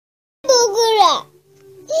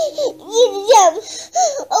gideceğim.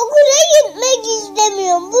 Okula gitmek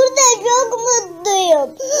istemiyorum. Burada çok mutluyum.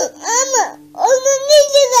 Ama onun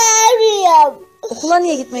için ağrıyorum. Okula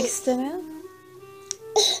niye gitmek istemiyorsun?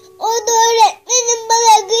 Orada öğretmenim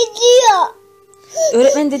bana kızıyor.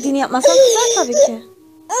 Öğretmen dediğini yapmasan kızar tabii ki.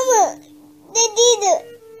 Ama dediğini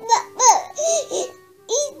bak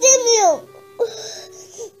istemiyorum.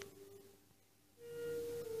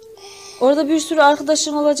 Orada bir sürü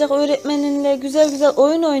arkadaşın olacak, öğretmeninle güzel güzel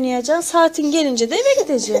oyun oynayacaksın. Saatin gelince de eve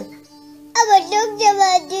gideceksin. Ama çok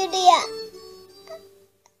cevaplıyor.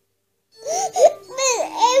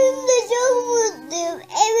 Ben evimde çok mutluyum.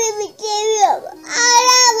 Evimi seviyorum.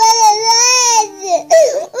 Allah bana versin.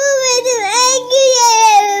 Bu benim en güzel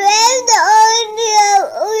evim. Evde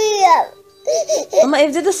oynuyorum, uyuyorum. Ama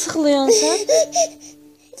evde de sıkılıyorsun sen.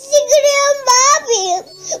 Sıkılıyorum, ne yapayım?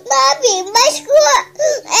 Ne yapayım? Başka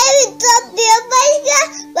evi topluyorum.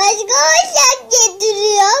 Başka oyuncak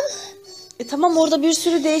getiriyorum. Tamam, orada bir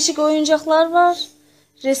sürü değişik oyuncaklar var.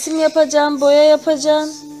 Resim yapacaksın, boya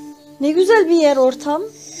yapacaksın. Ne güzel bir yer, ortam.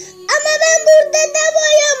 Ama ben burada da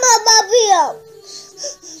boyama bakıyorum.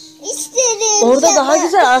 İsterim. Orada daha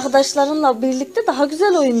güzel, arkadaşlarınla birlikte daha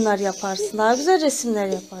güzel oyunlar yaparsın. Daha güzel resimler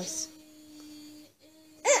yaparsın.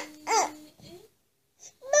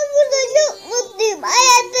 Ben burada çok mutluyum.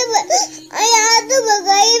 Hayatımı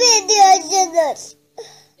kaybediyorsunuz.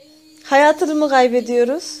 Hayatını mı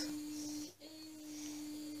kaybediyoruz?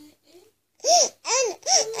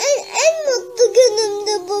 En mutlu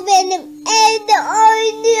günümdü bu benim. Evde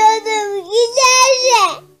oynuyordum güzelce.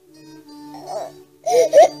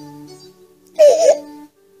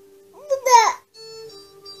 Bu da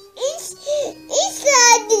iş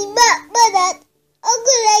saati bakmadan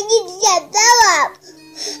okula gideceğim, tamam.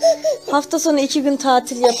 Hafta sonu 2 gün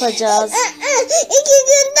tatil yapacağız.